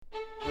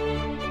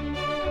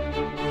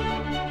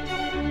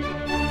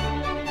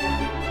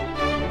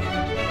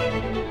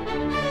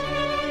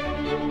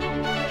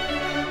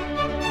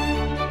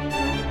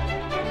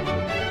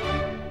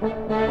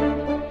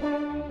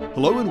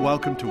Hello and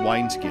welcome to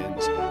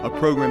Wineskins, a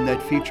program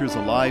that features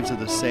the lives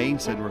of the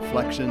saints and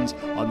reflections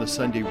on the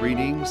Sunday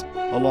readings,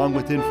 along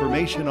with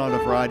information on a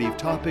variety of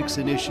topics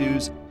and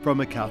issues from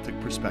a Catholic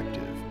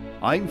perspective.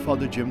 I'm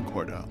Father Jim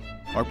Corda.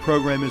 Our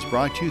program is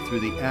brought to you through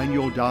the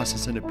annual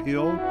Diocesan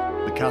Appeal,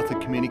 the Catholic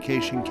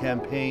Communication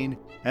Campaign,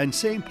 and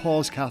St.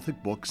 Paul's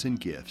Catholic Books and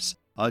Gifts,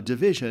 a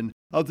division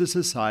of the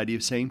Society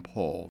of St.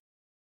 Paul.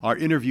 Our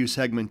interview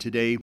segment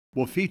today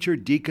will feature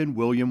Deacon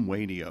William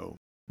Wainio.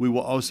 We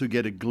will also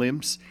get a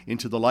glimpse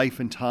into the life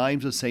and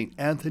times of St.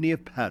 Anthony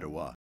of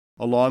Padua,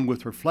 along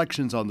with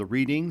reflections on the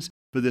readings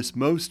for this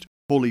most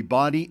holy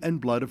body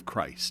and blood of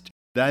Christ.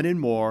 That and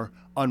more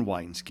on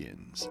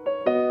Wineskins.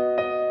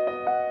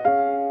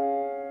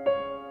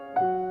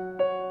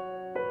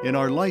 In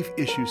our Life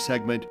Issue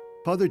segment,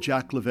 Father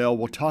Jack Lavelle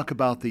will talk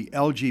about the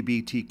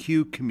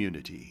LGBTQ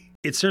community.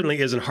 It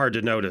certainly isn't hard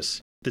to notice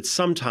that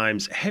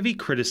sometimes heavy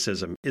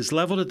criticism is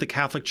leveled at the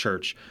Catholic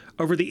Church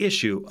over the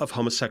issue of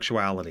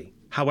homosexuality.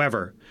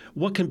 However,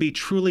 what can be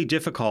truly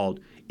difficult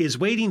is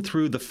wading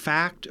through the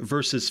fact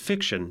versus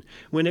fiction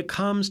when it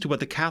comes to what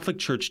the Catholic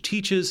Church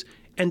teaches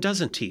and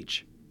doesn't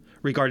teach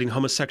regarding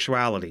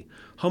homosexuality,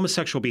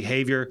 homosexual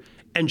behavior,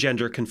 and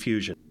gender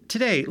confusion.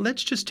 Today,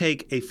 let's just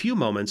take a few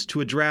moments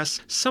to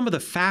address some of the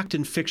fact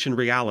and fiction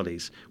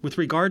realities with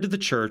regard to the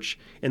Church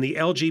and the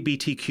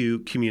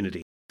LGBTQ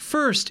community.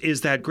 First is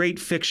that great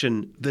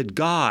fiction that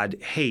God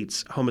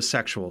hates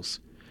homosexuals.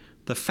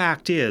 The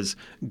fact is,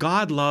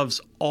 God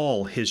loves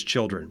all His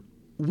children.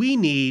 We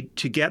need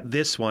to get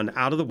this one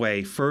out of the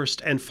way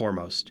first and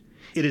foremost.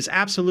 It is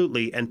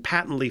absolutely and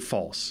patently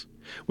false,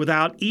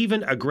 without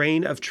even a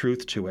grain of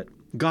truth to it.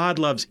 God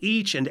loves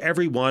each and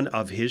every one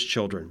of His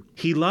children.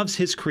 He loves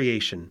His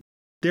creation.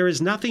 There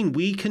is nothing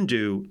we can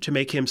do to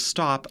make Him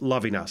stop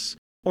loving us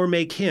or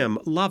make Him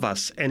love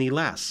us any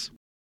less.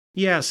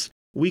 Yes,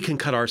 we can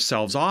cut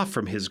ourselves off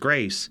from His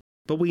grace,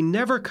 but we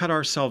never cut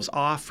ourselves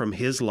off from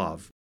His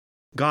love.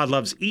 God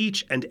loves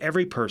each and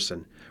every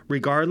person,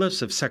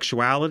 regardless of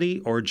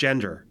sexuality or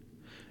gender.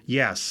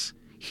 Yes,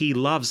 He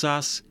loves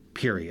us,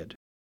 period.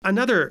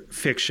 Another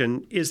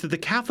fiction is that the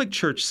Catholic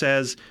Church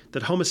says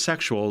that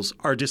homosexuals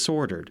are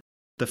disordered.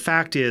 The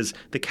fact is,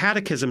 the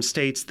Catechism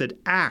states that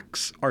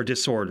acts are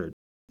disordered,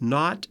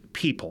 not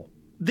people.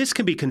 This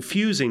can be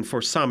confusing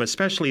for some,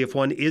 especially if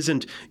one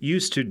isn't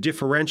used to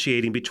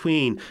differentiating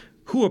between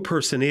who a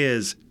person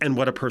is and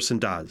what a person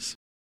does.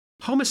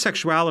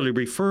 Homosexuality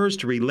refers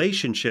to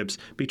relationships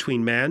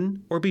between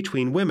men or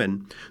between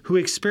women who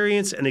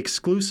experience an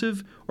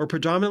exclusive or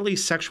predominantly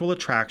sexual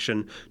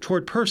attraction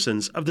toward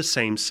persons of the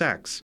same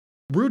sex.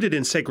 Rooted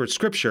in sacred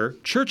scripture,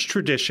 church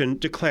tradition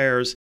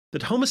declares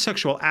that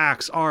homosexual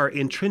acts are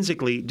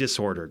intrinsically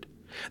disordered.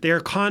 They are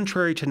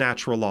contrary to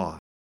natural law.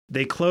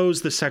 They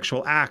close the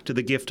sexual act to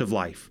the gift of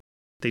life.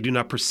 They do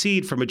not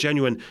proceed from a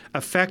genuine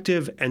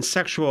affective and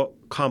sexual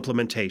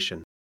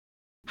complementation.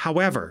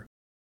 However,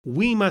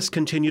 we must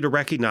continue to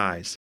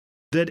recognize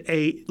that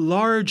a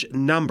large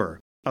number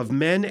of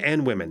men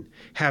and women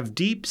have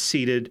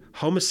deep-seated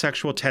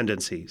homosexual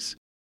tendencies,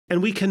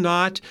 and we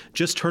cannot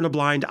just turn a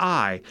blind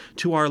eye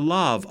to our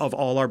love of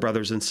all our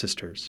brothers and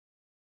sisters.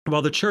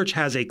 While the Church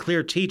has a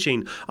clear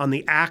teaching on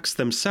the acts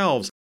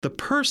themselves, the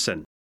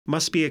person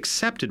must be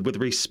accepted with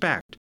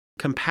respect,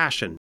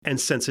 compassion, and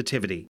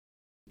sensitivity.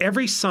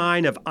 Every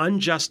sign of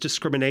unjust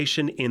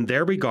discrimination in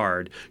their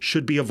regard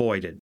should be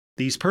avoided.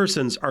 These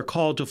persons are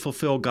called to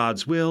fulfill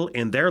God's will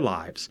in their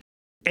lives,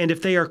 and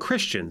if they are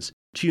Christians,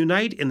 to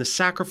unite in the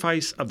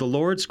sacrifice of the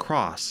Lord's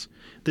cross,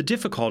 the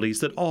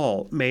difficulties that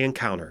all may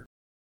encounter.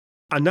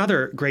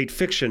 Another great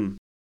fiction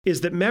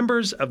is that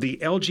members of the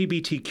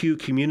LGBTQ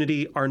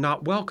community are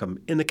not welcome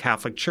in the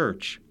Catholic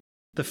Church.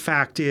 The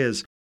fact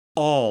is,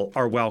 all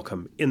are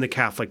welcome in the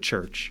Catholic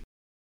Church.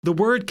 The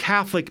word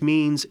Catholic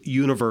means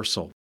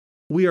universal.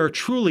 We are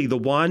truly the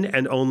one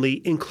and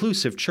only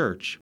inclusive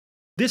Church.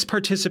 This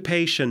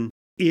participation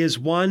is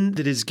one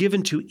that is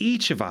given to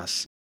each of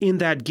us in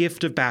that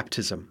gift of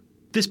baptism.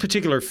 This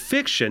particular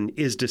fiction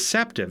is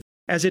deceptive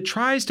as it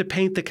tries to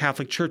paint the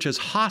Catholic Church as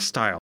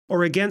hostile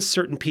or against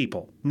certain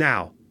people.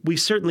 Now, we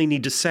certainly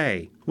need to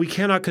say, we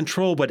cannot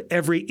control what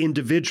every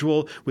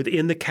individual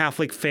within the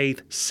Catholic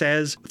faith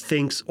says,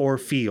 thinks, or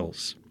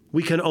feels.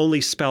 We can only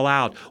spell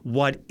out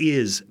what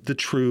is the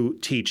true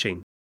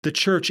teaching. The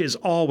Church is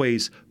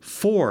always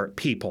for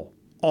people,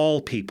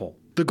 all people.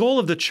 The goal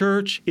of the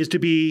Church is to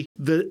be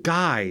the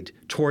guide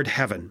toward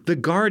heaven, the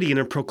guardian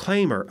and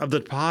proclaimer of the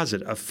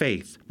deposit of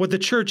faith. What the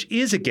Church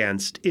is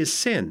against is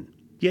sin.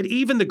 Yet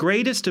even the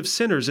greatest of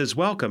sinners is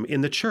welcome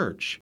in the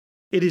Church.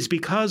 It is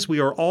because we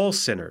are all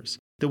sinners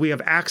that we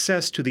have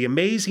access to the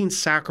amazing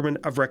sacrament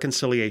of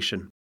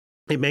reconciliation.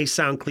 It may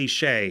sound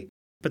cliché,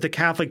 but the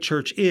Catholic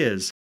Church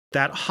is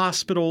that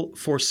hospital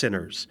for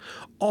sinners.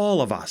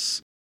 All of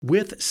us,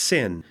 with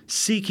sin,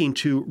 seeking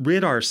to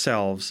rid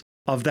ourselves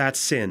of that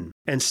sin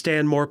and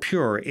stand more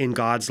pure in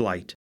God's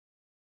light.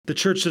 The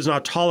Church does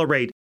not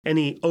tolerate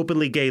any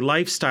openly gay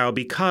lifestyle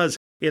because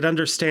it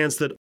understands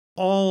that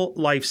all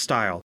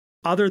lifestyle,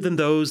 other than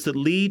those that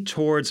lead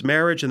towards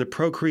marriage and the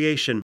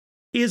procreation,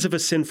 is of a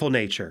sinful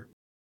nature.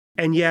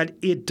 And yet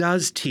it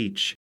does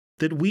teach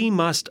that we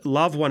must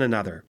love one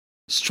another,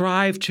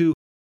 strive to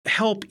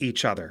help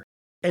each other,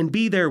 and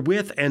be there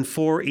with and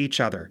for each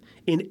other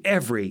in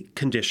every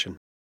condition.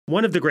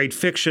 One of the great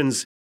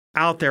fictions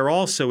out there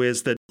also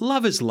is that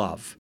love is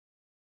love.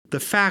 The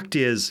fact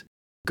is,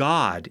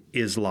 God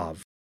is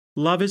love.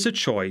 Love is a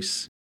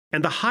choice,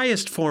 and the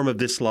highest form of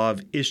this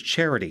love is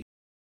charity.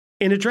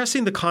 In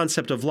addressing the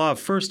concept of love,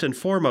 first and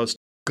foremost,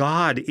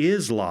 God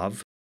is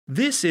love.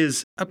 This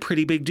is a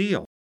pretty big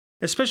deal,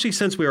 especially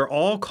since we are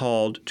all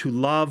called to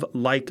love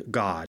like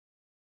God.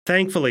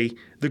 Thankfully,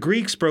 the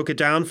Greeks broke it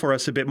down for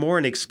us a bit more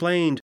and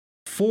explained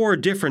 4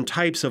 different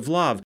types of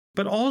love,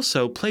 but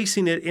also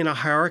placing it in a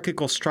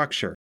hierarchical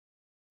structure.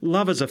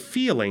 Love as a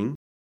feeling,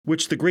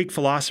 which the Greek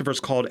philosophers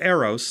called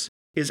eros,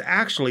 is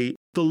actually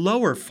the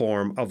lower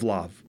form of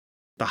love.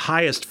 The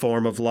highest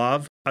form of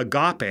love,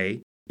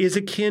 agape, is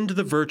akin to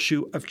the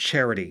virtue of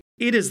charity.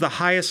 It is the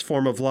highest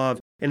form of love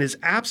and is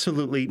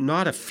absolutely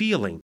not a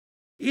feeling.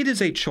 It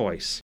is a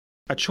choice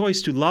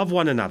to love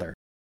one another.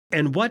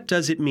 And what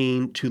does it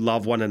mean to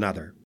love one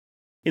another?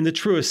 In the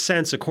truest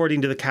sense,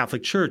 according to the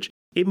Catholic Church,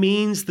 it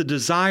means the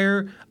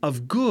desire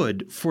of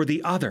good for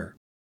the other.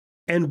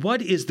 And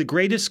what is the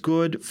greatest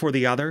good for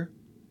the other?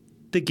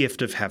 The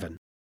gift of heaven.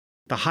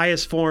 The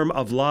highest form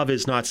of love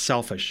is not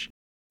selfish.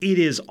 It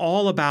is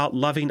all about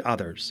loving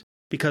others,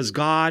 because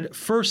God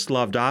first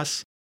loved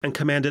us and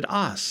commanded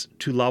us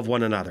to love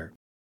one another.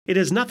 It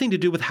has nothing to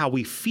do with how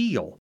we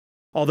feel.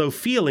 Although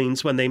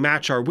feelings, when they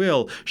match our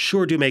will,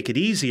 sure do make it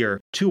easier,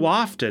 too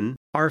often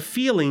our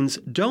feelings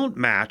don't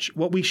match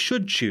what we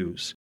should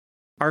choose.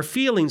 Our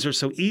feelings are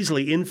so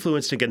easily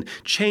influenced and can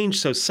change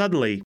so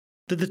suddenly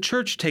that the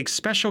Church takes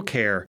special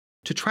care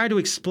to try to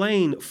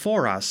explain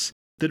for us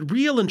that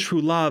real and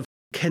true love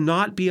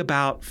cannot be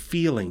about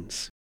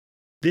feelings.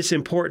 This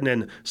important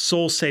and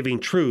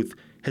soul-saving truth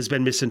has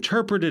been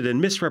misinterpreted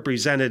and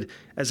misrepresented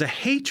as a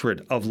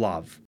hatred of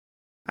love.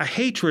 A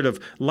hatred of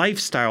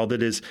lifestyle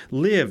that is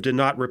lived and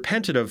not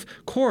repented of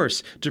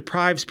course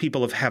deprives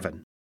people of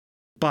heaven.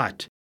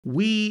 But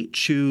we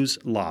choose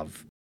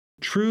love,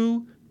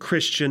 true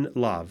Christian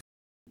love,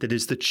 that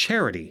is the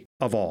charity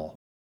of all.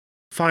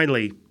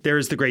 Finally, there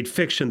is the great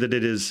fiction that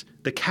it is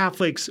the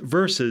Catholics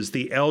versus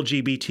the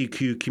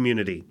LGBTQ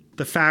community.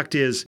 The fact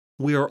is,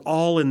 we are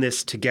all in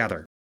this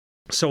together.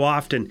 So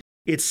often,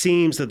 it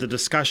seems that the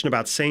discussion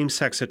about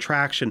same-sex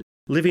attraction,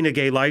 living a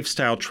gay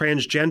lifestyle,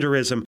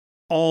 transgenderism,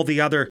 all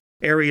the other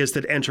areas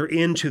that enter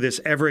into this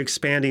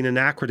ever-expanding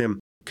acronym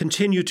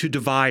continue to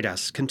divide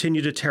us,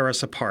 continue to tear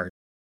us apart.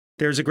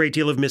 There's a great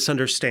deal of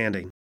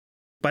misunderstanding.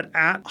 But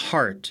at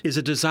heart is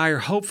a desire,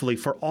 hopefully,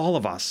 for all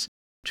of us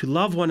to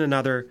love one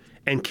another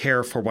and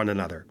care for one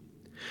another.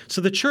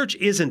 So the Church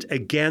isn't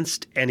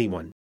against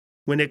anyone.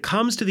 When it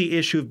comes to the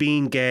issue of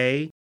being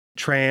gay,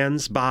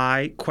 trans,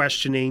 bi,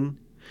 questioning,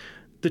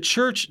 the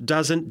Church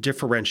doesn't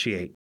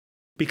differentiate,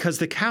 because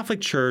the Catholic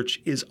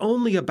Church is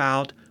only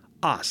about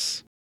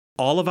us,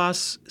 all of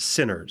us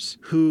sinners,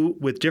 who,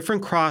 with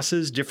different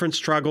crosses, different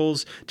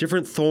struggles,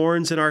 different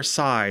thorns in our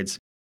sides,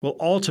 will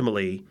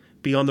ultimately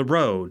be on the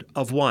road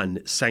of one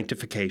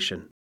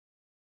sanctification.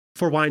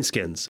 For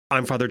Wineskins,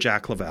 I'm Father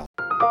Jack Lavelle.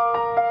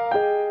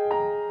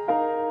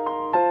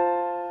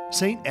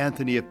 St.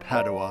 Anthony of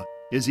Padua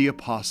is the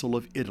Apostle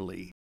of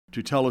Italy.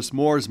 To tell us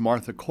more is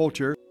Martha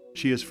Coulter.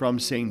 She is from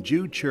St.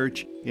 Jude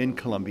Church in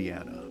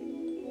Columbiana.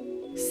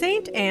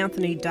 St.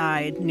 Anthony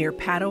died near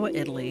Padua,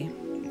 Italy,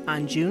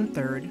 on June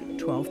 3,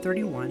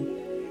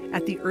 1231,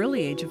 at the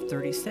early age of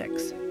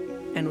 36,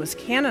 and was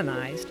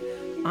canonized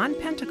on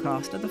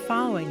Pentecost of the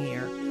following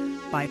year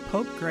by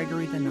Pope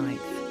Gregory IX.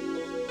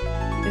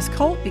 His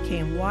cult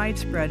became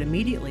widespread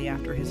immediately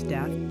after his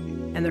death,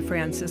 and the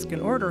Franciscan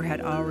order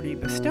had already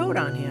bestowed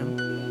on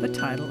him the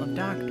title of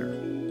doctor,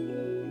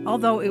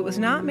 although it was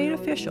not made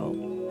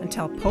official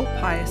until Pope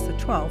Pius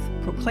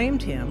XII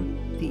proclaimed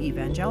him the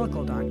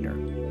evangelical doctor.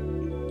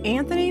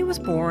 Anthony was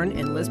born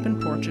in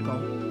Lisbon, Portugal,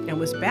 and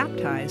was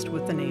baptized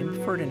with the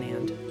name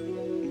Ferdinand.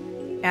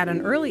 At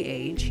an early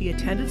age, he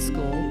attended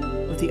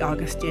school with the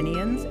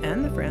Augustinians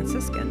and the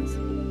Franciscans.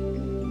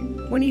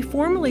 When he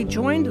formally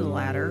joined the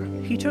latter,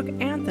 he took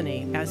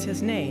Anthony as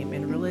his name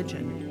in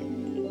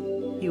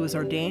religion. He was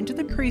ordained to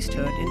the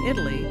priesthood in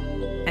Italy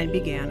and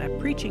began a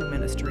preaching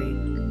ministry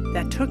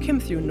that took him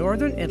through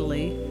northern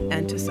Italy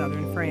and to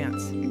southern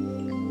France.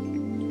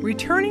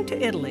 Returning to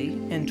Italy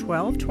in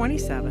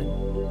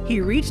 1227,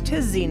 he reached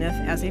his zenith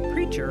as a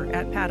preacher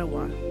at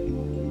Padua.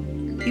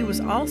 He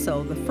was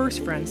also the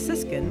first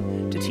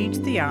Franciscan to teach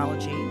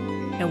theology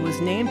and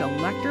was named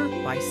a lector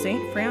by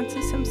St.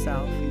 Francis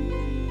himself.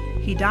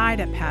 He died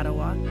at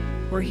Padua,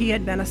 where he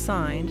had been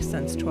assigned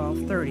since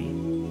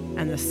 1230,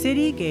 and the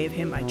city gave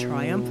him a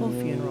triumphal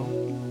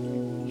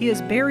funeral. He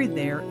is buried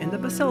there in the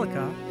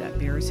basilica that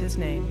bears his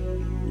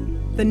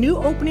name. The new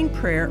opening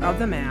prayer of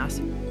the Mass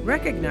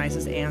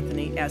recognizes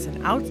Anthony as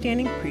an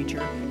outstanding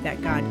preacher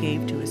that God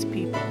gave to his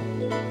people.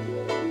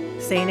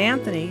 St.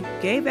 Anthony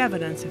gave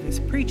evidence of his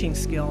preaching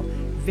skill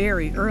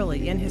very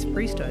early in his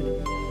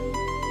priesthood.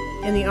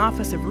 In the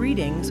Office of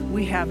Readings,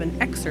 we have an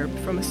excerpt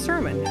from a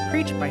sermon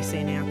preached by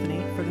St.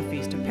 Anthony for the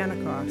Feast of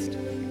Pentecost.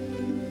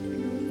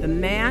 The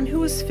man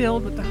who is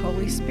filled with the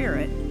Holy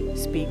Spirit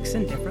speaks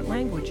in different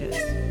languages.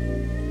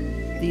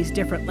 These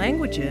different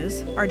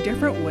languages are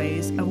different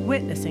ways of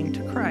witnessing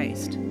to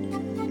Christ,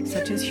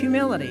 such as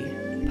humility,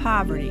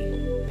 poverty,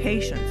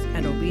 patience,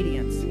 and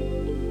obedience.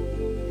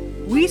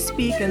 We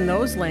speak in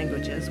those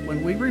languages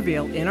when we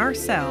reveal in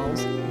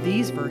ourselves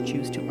these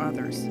virtues to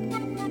others.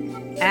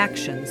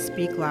 Actions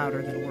speak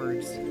louder than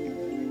words.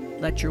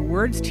 Let your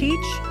words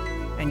teach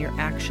and your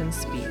actions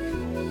speak.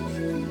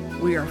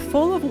 We are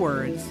full of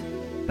words,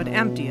 but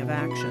empty of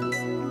actions.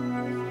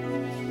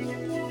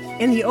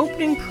 In the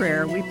opening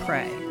prayer, we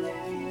pray,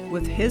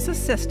 with His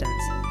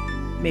assistance,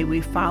 may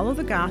we follow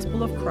the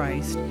gospel of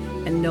Christ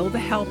and know the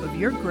help of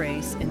your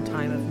grace in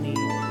time of need.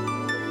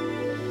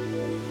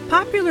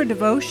 Popular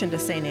devotion to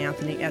St.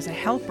 Anthony as a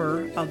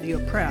helper of the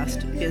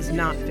oppressed is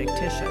not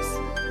fictitious.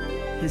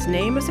 His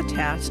name is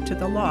attached to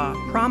the law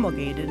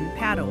promulgated in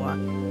Padua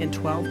in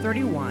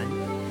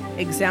 1231,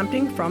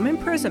 exempting from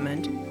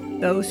imprisonment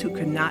those who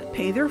could not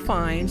pay their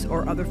fines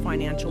or other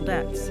financial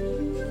debts.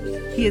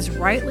 He is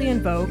rightly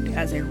invoked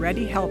as a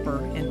ready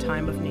helper in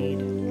time of need.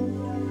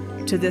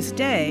 To this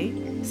day,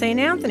 St.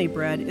 Anthony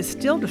bread is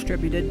still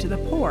distributed to the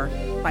poor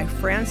by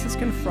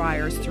Franciscan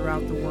friars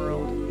throughout the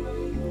world.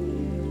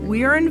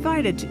 We are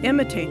invited to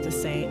imitate the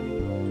saint,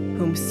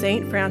 whom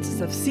St. Francis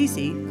of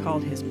Assisi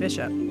called his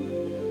bishop.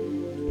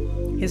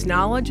 His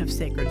knowledge of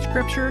sacred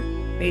scripture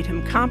made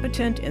him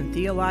competent in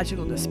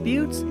theological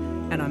disputes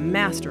and a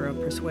master of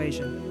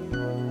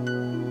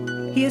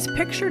persuasion. He is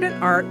pictured in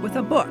art with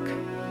a book,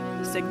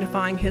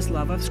 signifying his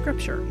love of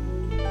scripture,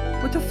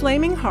 with a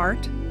flaming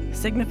heart,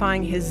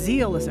 signifying his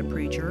zeal as a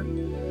preacher,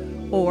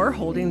 or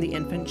holding the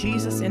infant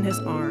Jesus in his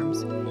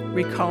arms,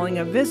 recalling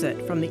a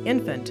visit from the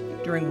infant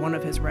during one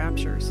of his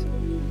raptures.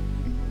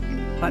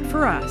 But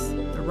for us,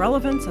 the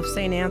relevance of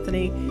St.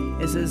 Anthony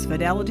is his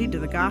fidelity to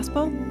the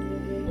gospel,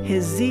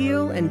 his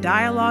zeal in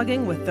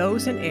dialoguing with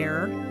those in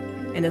error,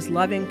 and his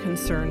loving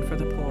concern for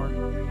the poor.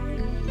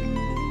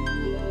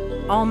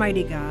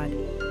 Almighty God,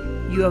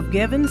 you have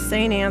given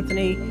St.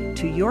 Anthony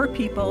to your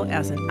people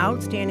as an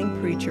outstanding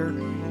preacher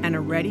and a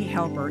ready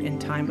helper in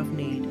time of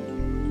need.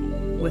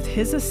 With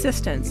his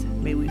assistance,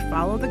 may we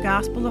follow the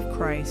gospel of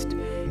Christ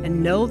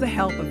and know the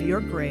help of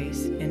your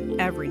grace in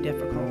every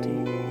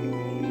difficulty.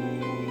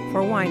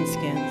 For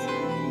Wineskins,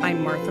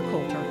 I'm Martha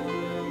Coulter.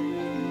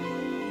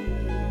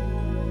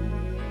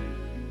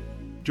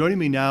 Joining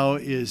me now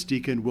is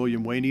Deacon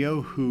William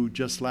Wainio, who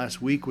just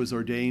last week was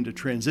ordained a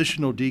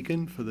transitional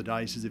deacon for the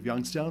Diocese of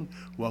Youngstown.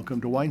 Welcome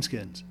to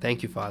Wineskins.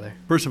 Thank you, Father.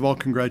 First of all,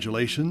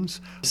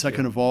 congratulations.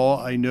 Second of all,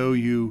 I know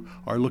you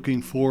are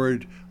looking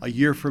forward a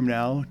year from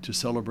now to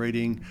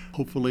celebrating,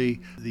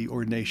 hopefully, the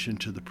ordination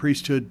to the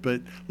priesthood,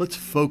 but let's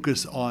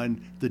focus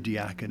on the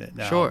diaconate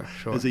now. Sure.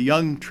 As a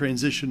young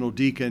transitional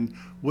deacon,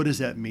 what does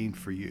that mean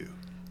for you?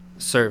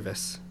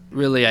 Service.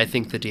 Really, I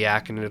think the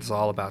diaconate is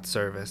all about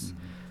service.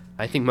 Mm-hmm.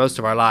 I think most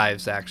of our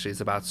lives actually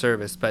is about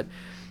service, but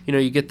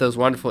you get those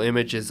wonderful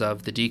images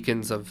of the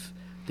deacons of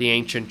the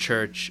ancient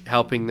church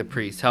helping the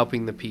priests,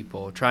 helping the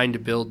people, trying to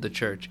build the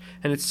church,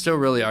 and it's still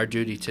really our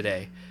duty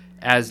today.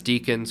 As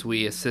deacons,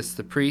 we assist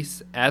the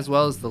priests as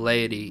well as the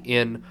laity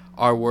in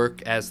our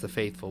work as the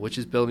faithful, which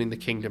is building the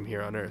kingdom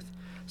here on earth.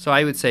 So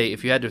I would say,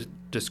 if you had to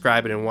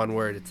describe it in one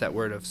word, it's that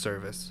word of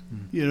service.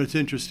 It's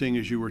interesting,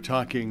 as you were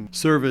talking,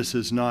 service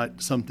is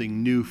not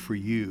something new for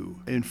you.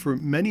 And for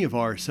many of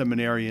our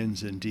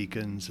seminarians and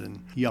deacons and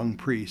young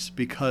priests,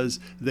 because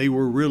they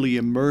were really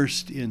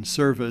immersed in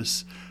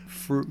service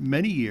for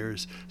many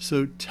years.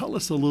 So tell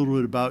us a little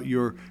bit about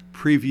your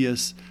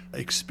previous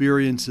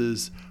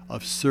experiences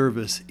of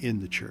service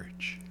in the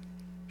church.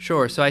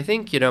 Sure. So I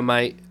think,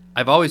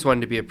 I've always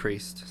wanted to be a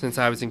priest since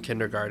I was in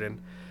kindergarten.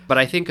 But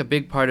I think a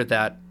big part of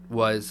that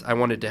was I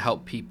wanted to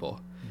help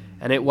people.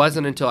 And it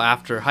wasn't until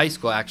after high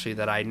school, actually,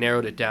 that I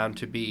narrowed it down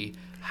to be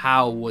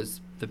how was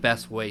the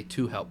best way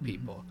to help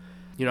people.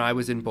 I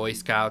was in Boy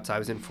Scouts, I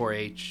was in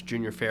 4-H,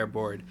 Junior Fair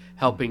Board,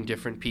 helping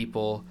different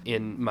people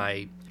in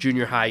my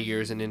junior high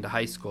years and into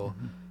high school.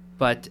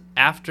 But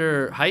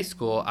after high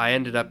school, I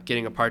ended up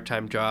getting a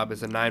part-time job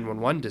as a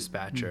 911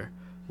 dispatcher,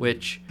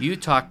 which you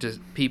talk to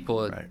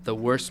people at the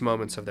worst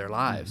moments of their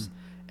lives,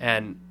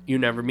 and you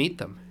never meet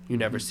them. You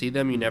never see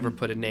them. You never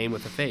put a name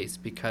with a face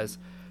because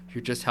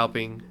you're just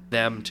helping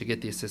them to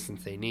get the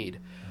assistance they need.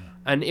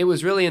 And it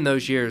was really in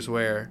those years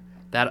where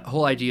that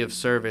whole idea of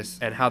service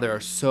and how there are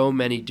so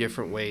many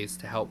different ways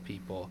to help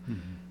people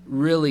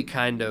really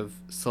kind of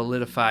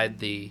solidified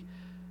the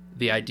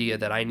idea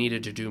that I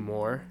needed to do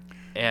more,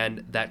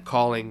 and that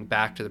calling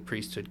back to the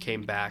priesthood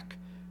came back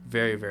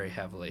very, very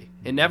heavily.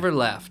 It never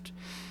left.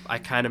 I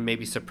kind of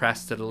maybe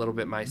suppressed it a little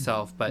bit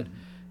myself, but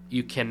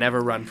you can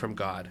never run from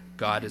God.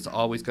 God is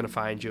always going to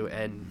find you,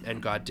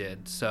 and God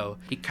did. So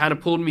he kind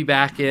of pulled me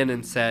back in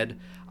and said,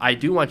 I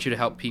do want you to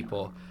help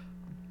people,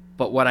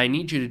 but what I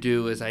need you to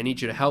do is I need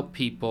you to help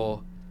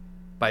people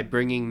by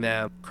bringing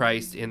them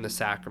Christ in the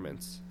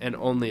sacraments, and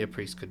only a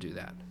priest could do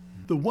that.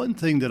 The one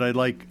thing that I'd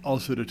like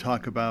also to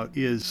talk about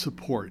is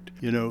support.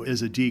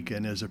 As a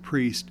deacon, as a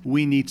priest,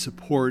 we need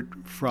support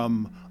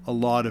from a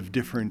lot of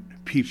different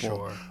people.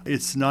 Sure.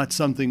 It's not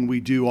something we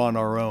do on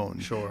our own.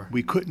 Sure.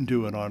 We couldn't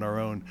do it on our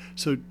own.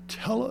 So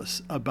tell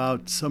us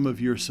about some of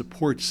your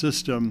support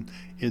system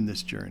in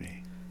this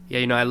journey. Yeah,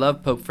 I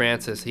love Pope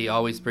Francis. He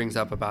always brings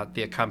up about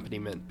the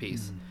accompaniment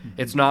piece.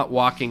 It's not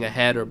walking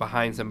ahead or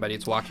behind somebody,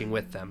 it's walking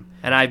with them.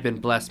 And I've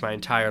been blessed my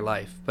entire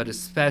life, but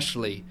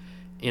especially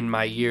in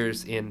my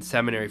years in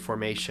seminary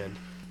formation,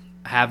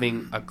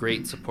 having a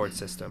great support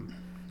system.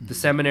 The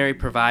seminary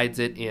provides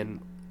it in,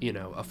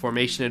 a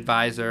formation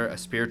advisor, a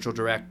spiritual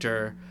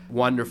director,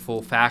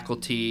 wonderful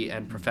faculty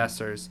and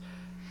professors,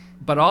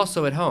 but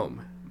also at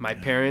home. My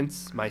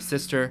parents, my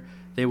sister,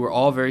 they were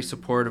all very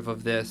supportive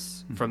of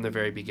this from the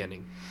very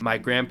beginning. My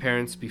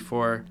grandparents,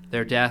 before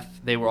their death,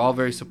 they were all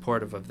very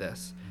supportive of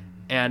this.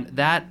 And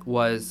that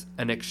was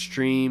an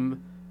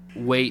extreme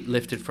weight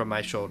lifted from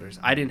my shoulders.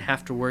 I didn't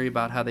have to worry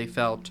about how they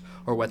felt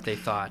or what they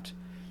thought,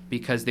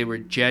 because they were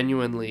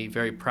genuinely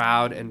very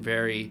proud and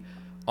very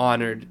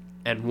honored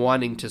and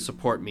wanting to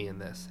support me in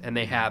this, and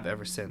they have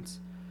ever since.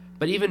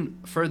 But even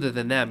further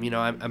than them,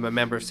 I'm a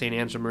member of St.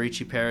 Angelo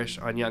Merici Parish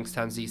on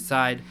Youngstown's east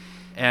side,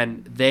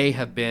 and they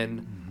have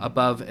been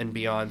above and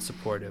beyond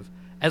supportive,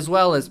 as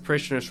well as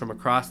parishioners from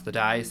across the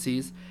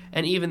diocese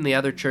and even the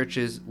other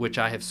churches which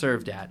I have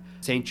served at.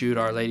 St. Jude,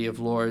 Our Lady of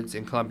Lourdes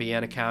in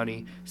Columbiana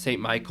County, St.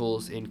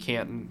 Michael's in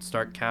Canton,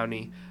 Stark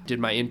County, did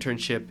my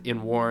internship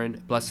in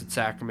Warren, Blessed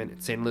Sacrament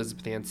at St.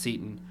 Elizabeth Ann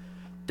Seton.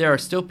 There are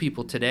still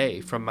people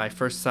today from my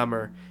first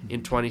summer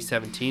in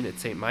 2017 at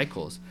St.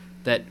 Michael's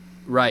that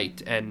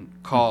write and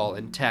call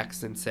and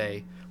text and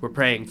say, "We're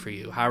praying for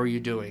you. How are you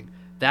doing?"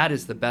 That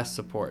is the best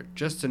support,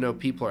 just to know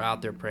people are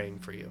out there praying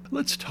for you.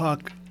 Let's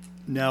talk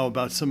now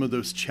about some of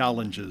those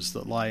challenges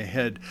that lie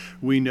ahead.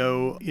 We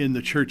know in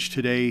the church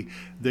today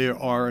there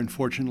are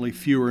unfortunately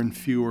fewer and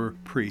fewer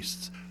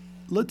priests.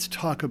 Let's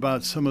talk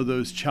about some of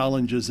those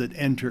challenges that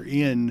enter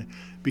in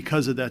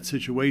because of that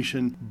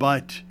situation,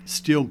 but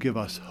still give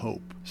us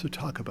hope. So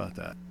talk about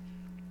that.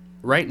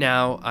 Right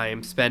now, I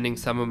am spending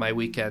some of my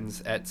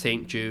weekends at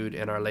St. Jude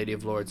and Our Lady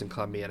of Lourdes in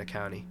Columbiana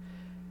County.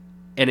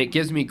 And it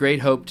gives me great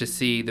hope to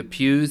see the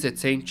pews at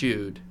St.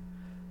 Jude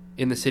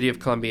in the city of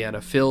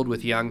Columbiana filled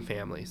with young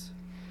families.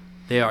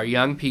 They are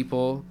young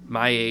people,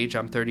 my age,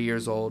 I'm 30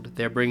 years old.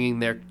 They're bringing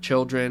their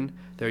children,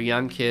 their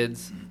young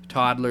kids,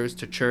 toddlers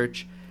to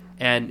church,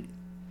 and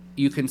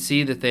you can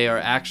see that they are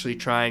actually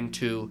trying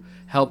to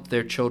help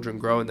their children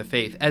grow in the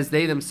faith, as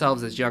they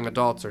themselves as young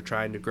adults are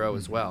trying to grow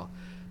as well.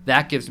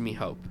 That gives me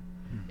hope.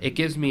 It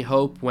gives me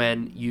hope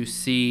when you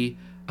see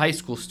a high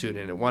school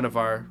student at one of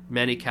our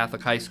many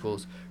Catholic high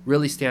schools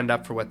really stand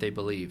up for what they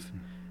believe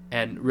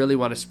and really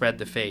want to spread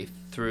the faith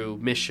through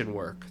mission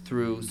work,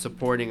 through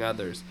supporting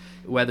others,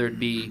 whether it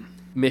be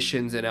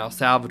missions in El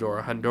Salvador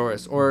or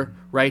Honduras or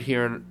right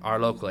here in our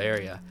local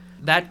area.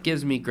 That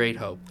gives me great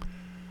hope.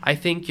 I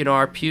think,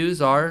 our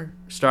pews are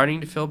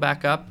starting to fill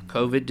back up.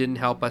 COVID didn't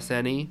help us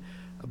any,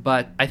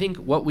 but I think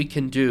what we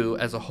can do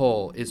as a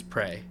whole is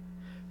pray.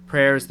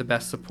 Prayer is the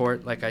best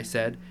support, like I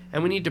said,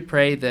 and we need to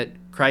pray that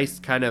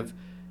Christ kind of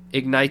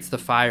ignites the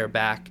fire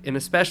back, and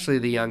especially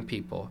the young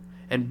people,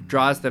 and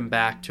draws them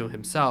back to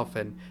himself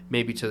and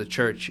maybe to the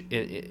church.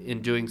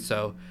 In doing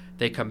so,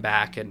 they come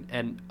back,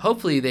 and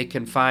hopefully they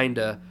can find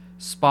a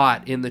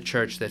spot in the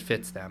church that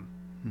fits them.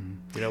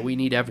 Mm-hmm. We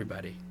need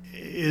everybody.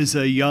 As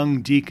a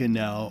young deacon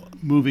now,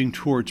 moving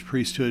towards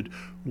priesthood,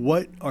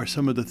 what are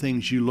some of the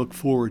things you look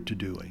forward to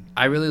doing?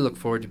 I really look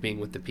forward to being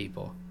with the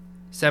people.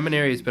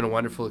 Seminary has been a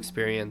wonderful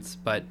experience,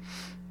 but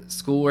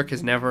schoolwork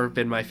has never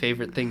been my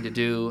favorite thing to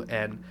do,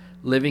 and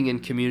living in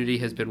community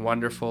has been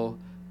wonderful,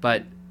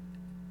 but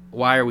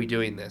why are we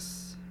doing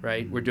this,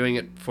 right? We're doing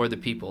it for the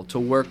people, to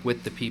work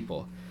with the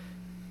people.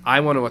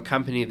 I want to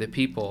accompany the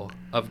people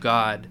of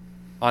God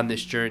on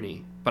this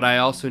journey, but I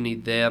also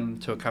need them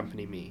to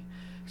accompany me.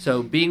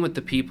 So being with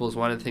the people is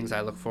one of the things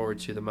I look forward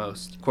to the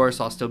most. Of course,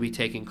 I'll still be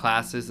taking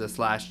classes this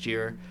last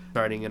year,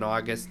 starting in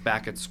August,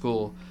 back at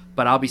school,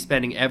 but I'll be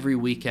spending every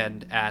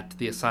weekend at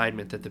the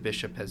assignment that the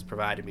bishop has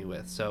provided me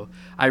with. So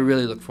I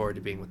really look forward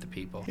to being with the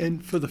people.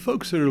 And for the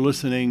folks that are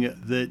listening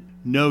that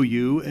know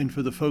you, and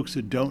for the folks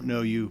that don't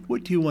know you,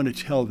 what do you want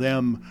to tell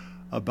them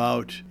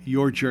about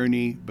your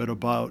journey, but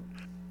about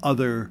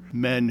other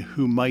men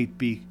who might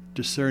be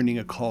discerning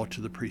a call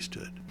to the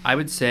priesthood? I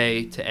would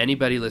say to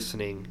anybody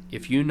listening,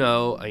 if you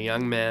know a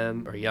young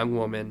man or a young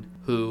woman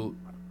who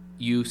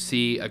you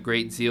see a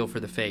great zeal for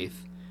the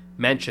faith,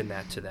 mention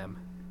that to them.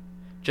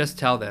 Just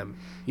tell them,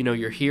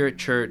 you're here at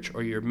church,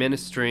 or you're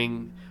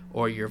ministering,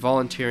 or you're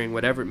volunteering,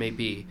 whatever it may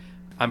be.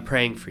 I'm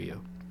praying for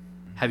you.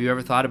 Have you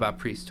ever thought about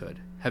priesthood?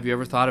 Have you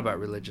ever thought about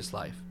religious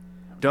life?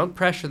 Don't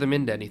pressure them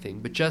into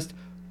anything, but just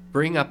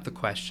bring up the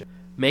question.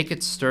 Make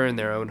it stir in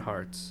their own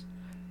hearts.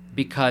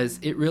 Because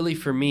it really,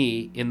 for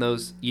me, in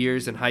those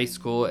years in high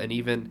school and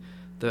even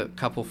the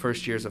couple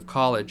first years of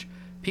college,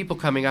 people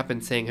coming up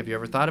and saying, have you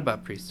ever thought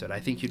about priesthood? I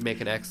think you'd make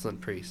an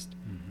excellent priest.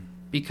 Mm-hmm.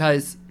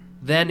 Because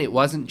then it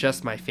wasn't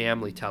just my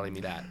family telling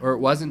me that, or it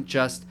wasn't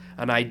just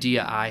an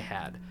idea I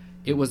had.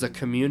 It was a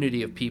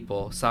community of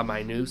people, some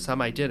I knew,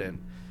 some I didn't,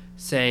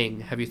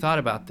 saying, have you thought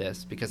about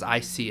this? Because I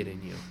see it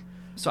in you.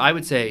 So I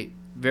would say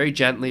very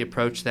gently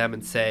approach them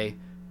and say,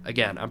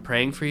 again, I'm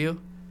praying for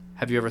you.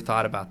 Have you ever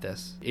thought about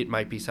this? It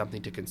might be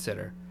something to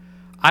consider.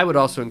 I would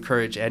also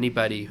encourage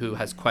anybody who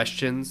has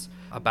questions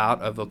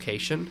about a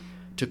vocation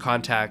to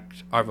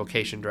contact our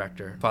vocation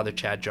director, Father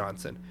Chad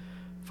Johnson.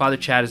 Father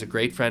Chad is a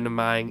great friend of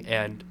mine,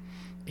 and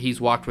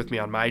he's walked with me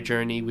on my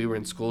journey. We were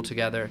in school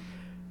together.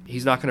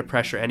 He's not going to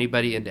pressure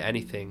anybody into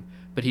anything,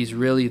 but he's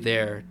really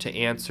there to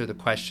answer the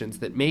questions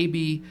that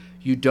maybe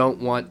you don't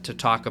want to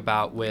talk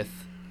about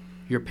with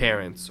your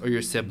parents or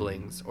your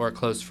siblings or a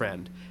close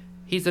friend.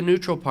 He's a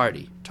neutral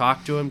party.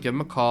 Talk to him, give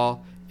him a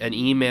call, an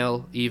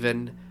email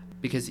even,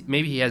 because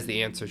maybe he has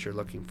the answers you're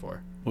looking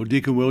for. Well,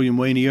 Deacon William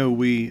Wainio,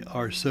 we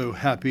are so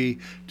happy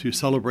to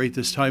celebrate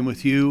this time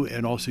with you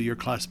and also your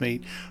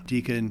classmate,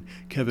 Deacon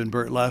Kevin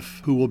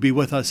Bertleff, who will be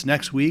with us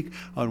next week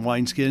on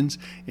Wineskins.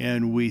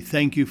 And we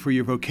thank you for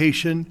your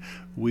vocation.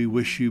 We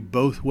wish you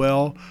both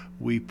well.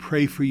 We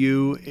pray for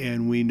you,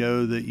 and we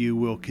know that you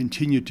will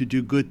continue to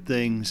do good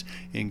things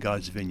in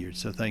God's vineyard.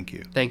 So thank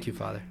you. Thank you,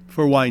 Father.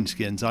 For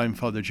Wineskins, I'm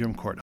Father Jim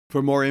Corda.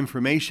 For more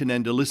information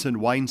and to listen to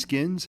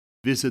Wineskins,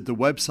 visit the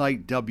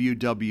website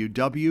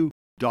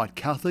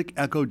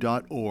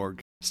www.catholicecho.org.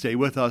 Stay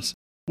with us.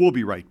 We'll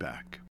be right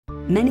back.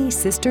 Many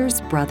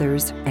sisters,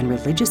 brothers, and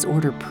religious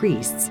order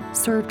priests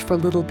served for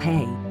little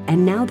pay,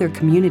 and now their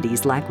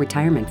communities lack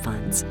retirement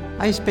funds.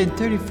 I spent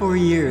 34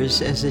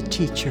 years as a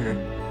teacher.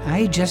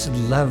 I just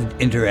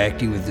loved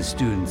interacting with the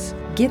students.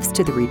 Gifts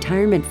to the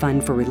Retirement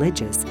Fund for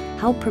Religious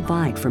help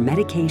provide for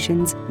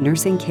medications,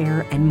 nursing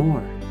care, and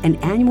more. An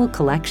annual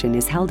collection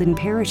is held in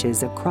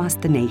parishes across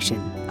the nation.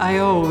 I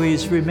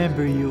always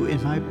remember you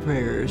in my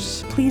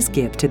prayers. Please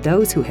give to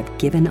those who have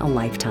given a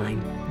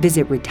lifetime.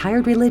 Visit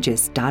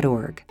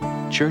retiredreligious.org.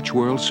 Church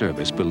World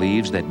Service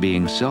believes that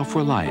being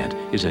self-reliant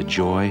is a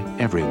joy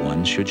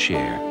everyone should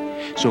share.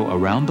 So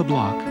around the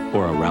block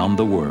or around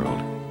the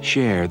world,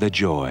 share the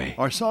joy.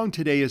 Our song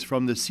today is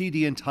from the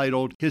CD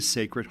entitled His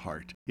Sacred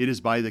Heart. It is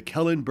by the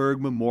Kellenberg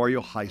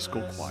Memorial High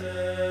School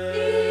Choir.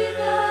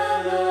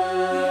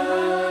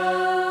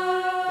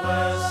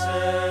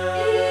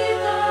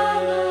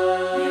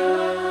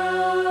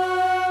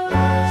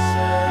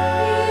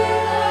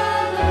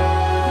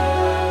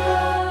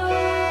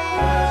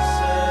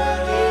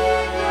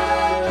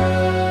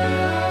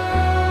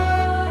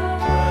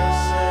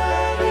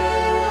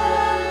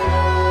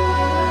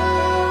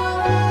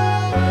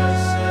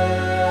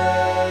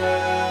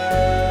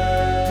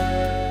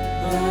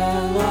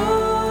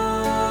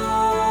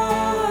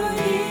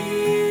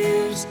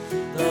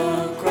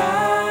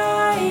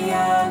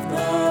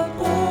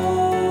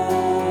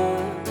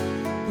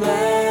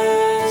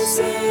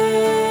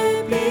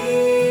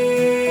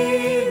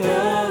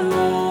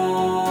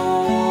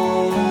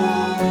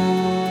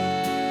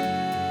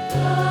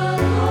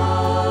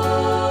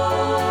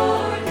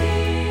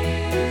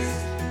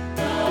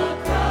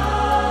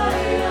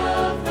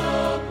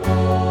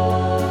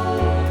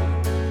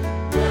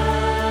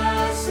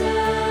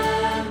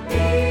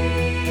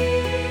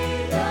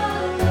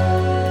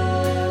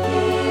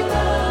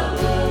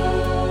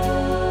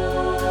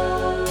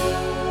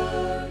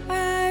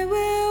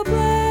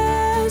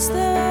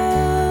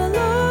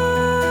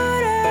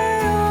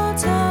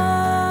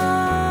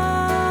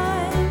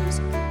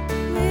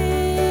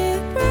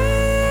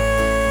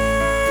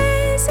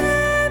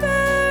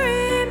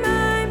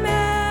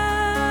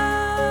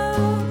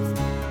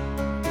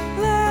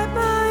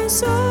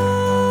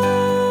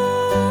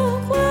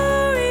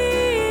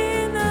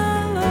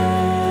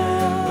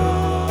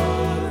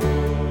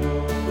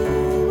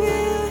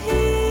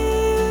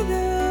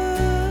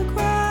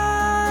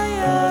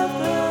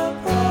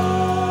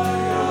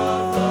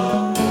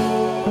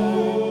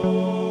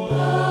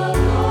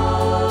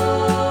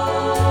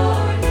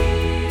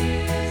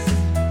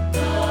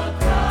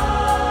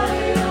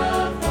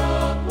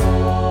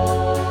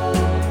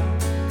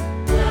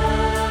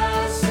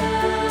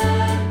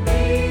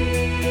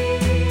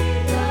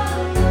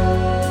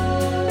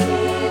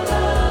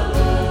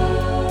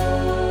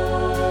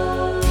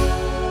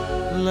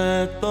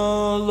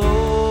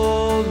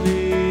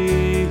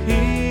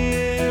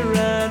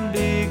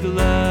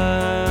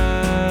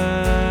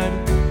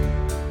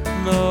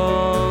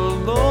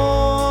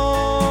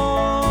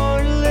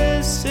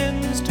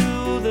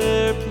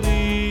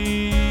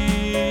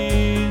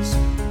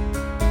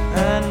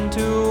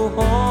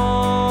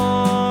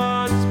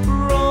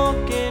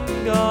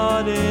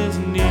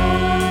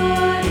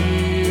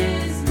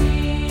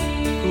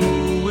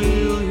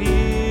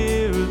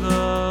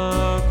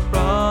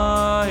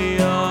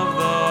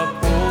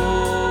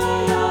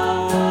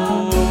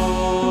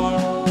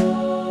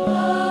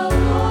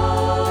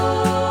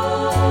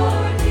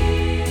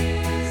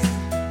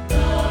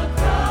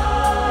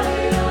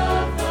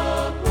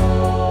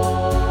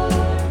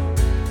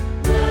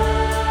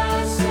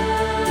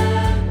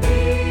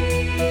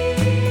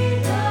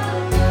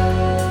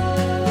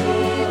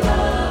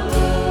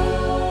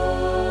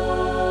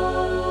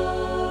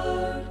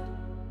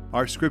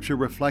 Our scripture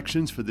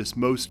reflections for this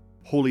most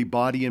holy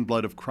body and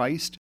blood of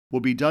Christ will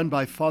be done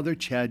by Father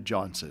Chad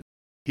Johnson.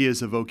 He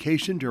is a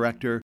vocation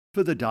director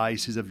for the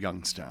Diocese of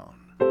Youngstown.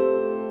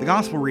 The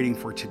Gospel reading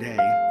for today,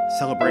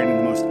 celebrating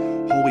the most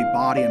holy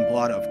body and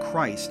blood of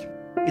Christ,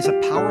 is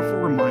a powerful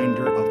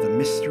reminder of the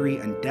mystery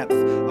and depth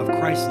of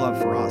Christ's love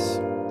for us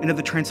and of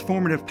the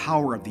transformative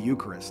power of the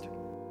Eucharist.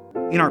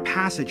 In our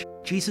passage,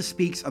 Jesus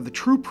speaks of the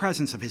true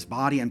presence of his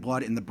body and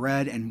blood in the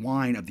bread and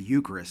wine of the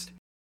Eucharist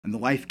and the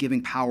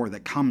life-giving power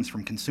that comes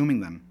from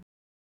consuming them.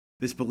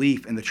 This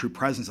belief in the true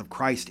presence of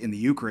Christ in the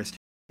Eucharist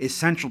is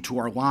central to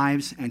our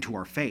lives and to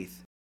our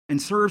faith,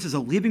 and serves as a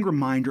living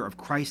reminder of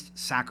Christ's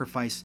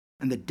sacrifice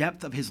and the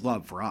depth of his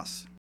love for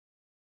us.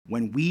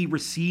 When we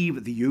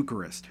receive the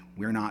Eucharist,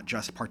 we're not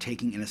just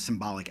partaking in a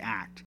symbolic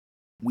act.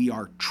 We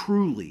are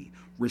truly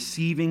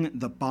receiving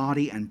the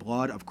body and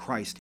blood of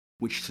Christ,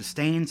 which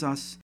sustains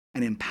us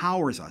and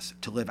empowers us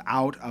to live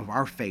out of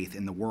our faith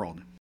in the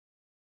world.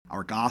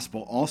 Our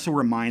gospel also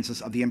reminds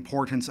us of the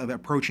importance of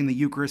approaching the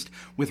Eucharist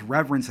with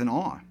reverence and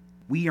awe.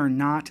 We are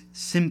not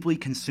simply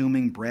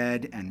consuming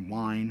bread and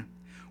wine.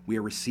 We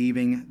are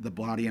receiving the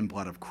body and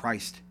blood of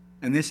Christ,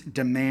 and this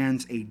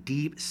demands a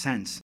deep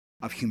sense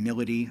of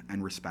humility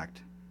and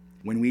respect.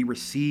 When we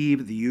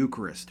receive the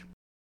Eucharist,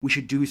 we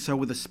should do so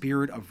with a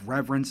spirit of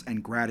reverence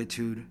and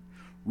gratitude,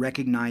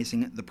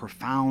 recognizing the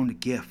profound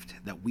gift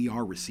that we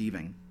are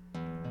receiving.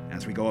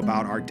 As we go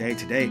about our day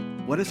today,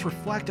 let us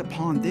reflect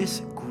upon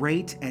this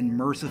great and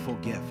merciful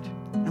gift,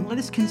 and let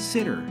us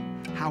consider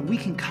how we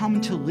can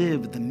come to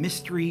live the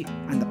mystery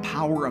and the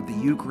power of the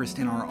Eucharist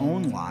in our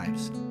own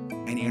lives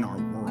and in our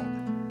world.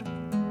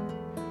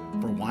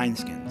 For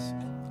Wineskins,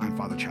 I'm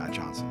Father Chad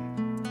Johnson.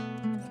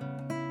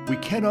 We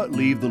cannot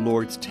leave the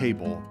Lord's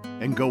table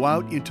and go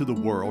out into the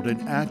world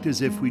and act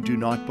as if we do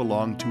not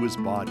belong to his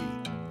body.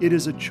 It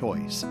is a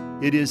choice.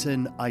 It is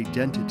an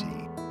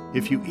identity.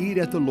 If you eat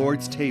at the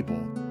Lord's table,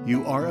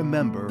 you are a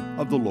member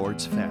of the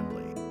Lord's family.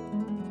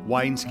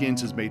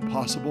 Wineskins is made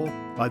possible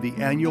by the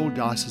annual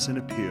Diocesan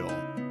Appeal,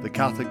 the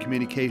Catholic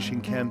Communication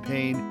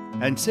Campaign,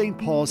 and St.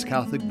 Paul's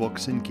Catholic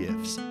Books and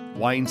Gifts.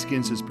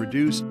 Wineskins is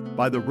produced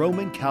by the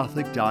Roman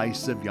Catholic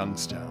Diocese of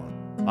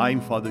Youngstown. I'm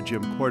Father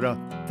Jim Corda,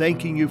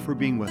 thanking you for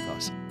being with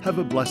us. Have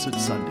a blessed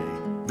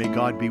Sunday. May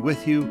God be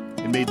with you,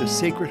 and may the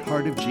Sacred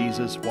Heart of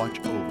Jesus watch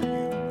over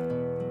you.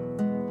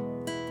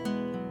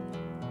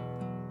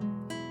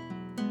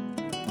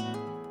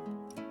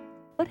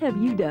 What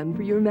have you done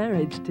for your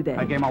marriage today?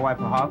 I gave my wife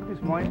a hug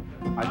this morning.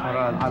 I told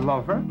her I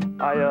love her.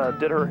 I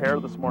did her hair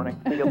this morning.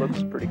 I think it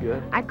looks pretty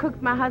good. I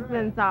cooked my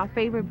husband's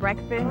favorite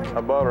breakfast. I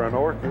bought her an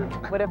orchid.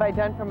 What have I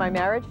done for my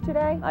marriage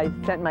today? I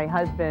sent my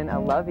husband a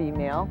love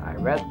email. I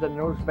read the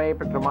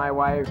newspaper to my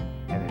wife,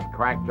 and it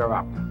cracked her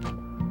up.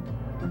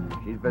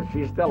 But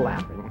she's still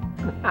laughing.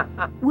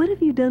 What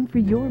have you done for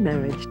your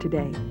marriage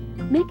today?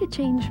 Make a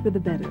change for the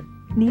better.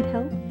 Need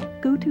help?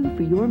 Go to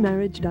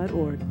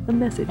foryourmarriage.org, a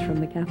message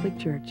from the Catholic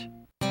Church.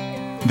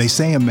 They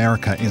say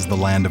America is the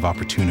land of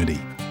opportunity,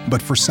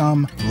 but for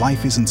some,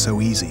 life isn't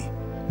so easy.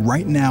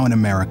 Right now in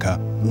America,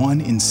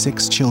 1 in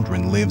 6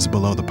 children lives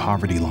below the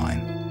poverty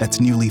line. That's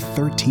nearly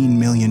 13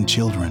 million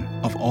children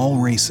of all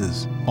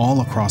races, all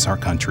across our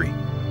country.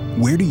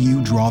 Where do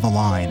you draw the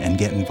line and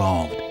get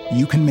involved?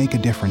 You can make a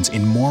difference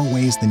in more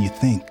ways than you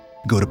think.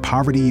 Go to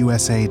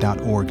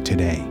povertyusa.org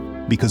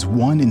today, because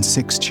 1 in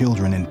 6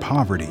 children in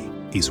poverty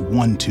is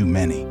one too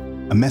many.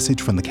 A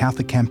message from the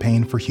Catholic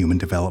Campaign for Human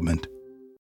Development.